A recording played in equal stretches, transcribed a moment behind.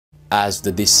As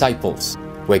the disciples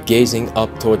were gazing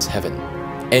up towards heaven,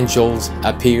 angels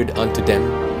appeared unto them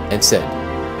and said,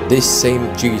 This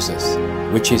same Jesus,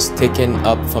 which is taken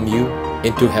up from you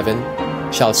into heaven,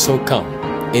 shall so come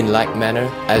in like manner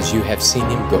as you have seen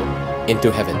him go into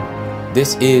heaven.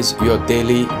 This is your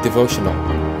daily devotional,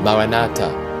 Maranatha,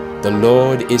 the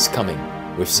Lord is coming,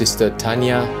 with Sister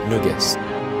Tonya Nougaisse.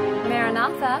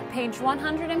 Maranatha, page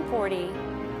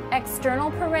 140.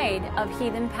 External Parade of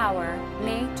Heathen Power,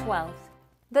 May 12th.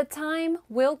 The time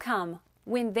will come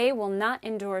when they will not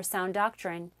endure sound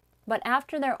doctrine, but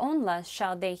after their own lust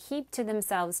shall they heap to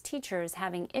themselves teachers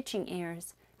having itching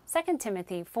ears. 2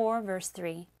 Timothy 4 verse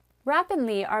 3.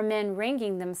 Rapidly are men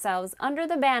ranging themselves under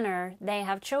the banner they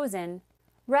have chosen,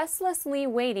 restlessly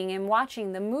waiting and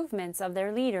watching the movements of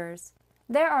their leaders.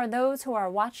 There are those who are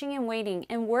watching and waiting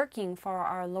and working for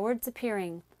our Lord's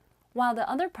appearing, while the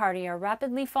other party are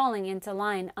rapidly falling into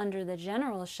line under the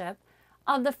generalship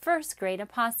of the first great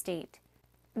apostate.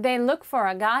 They look for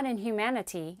a God in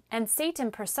humanity, and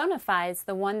Satan personifies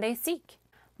the one they seek.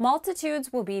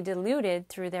 Multitudes will be deluded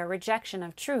through their rejection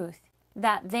of truth,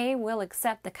 that they will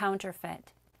accept the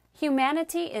counterfeit.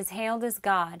 Humanity is hailed as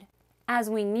God. As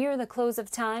we near the close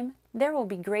of time, there will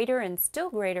be greater and still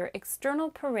greater external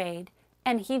parade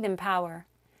and heathen power.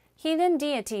 Heathen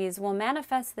deities will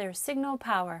manifest their signal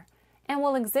power and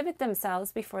will exhibit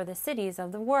themselves before the cities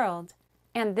of the world.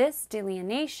 And this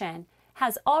delineation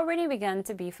has already begun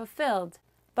to be fulfilled.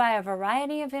 By a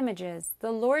variety of images,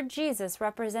 the Lord Jesus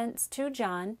represents to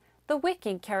John the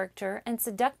wicked character and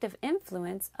seductive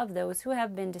influence of those who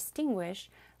have been distinguished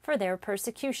for their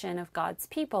persecution of God's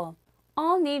people.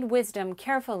 All need wisdom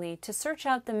carefully to search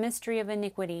out the mystery of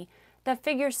iniquity that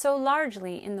figures so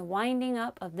largely in the winding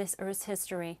up of this earth's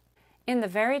history. In the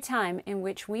very time in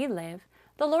which we live,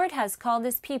 the Lord has called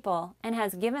His people and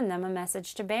has given them a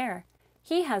message to bear.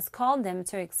 He has called them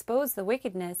to expose the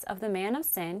wickedness of the man of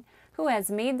sin who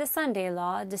has made the Sunday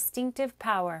law a distinctive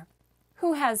power,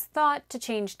 who has thought to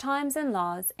change times and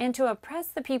laws and to oppress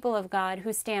the people of God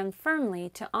who stand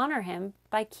firmly to honor Him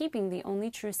by keeping the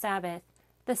only true Sabbath,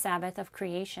 the Sabbath of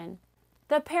creation.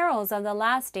 The perils of the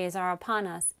last days are upon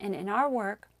us, and in our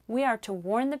work we are to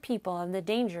warn the people of the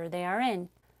danger they are in.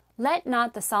 Let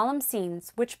not the solemn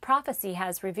scenes which prophecy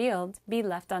has revealed be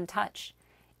left untouched.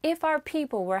 If our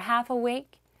people were half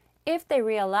awake, if they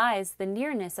realized the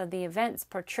nearness of the events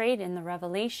portrayed in the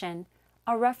Revelation,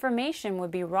 a reformation would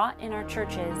be wrought in our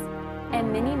churches,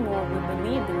 and many more would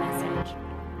believe the message.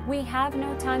 We have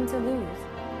no time to lose.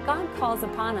 God calls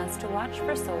upon us to watch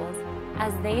for souls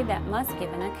as they that must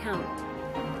give an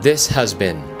account. This has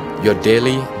been your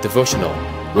daily devotional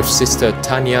with Sister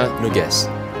Tonya Nougaisse.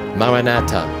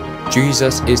 Maranatha,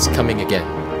 Jesus is coming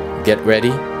again. Get ready,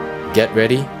 get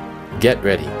ready, get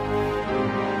ready.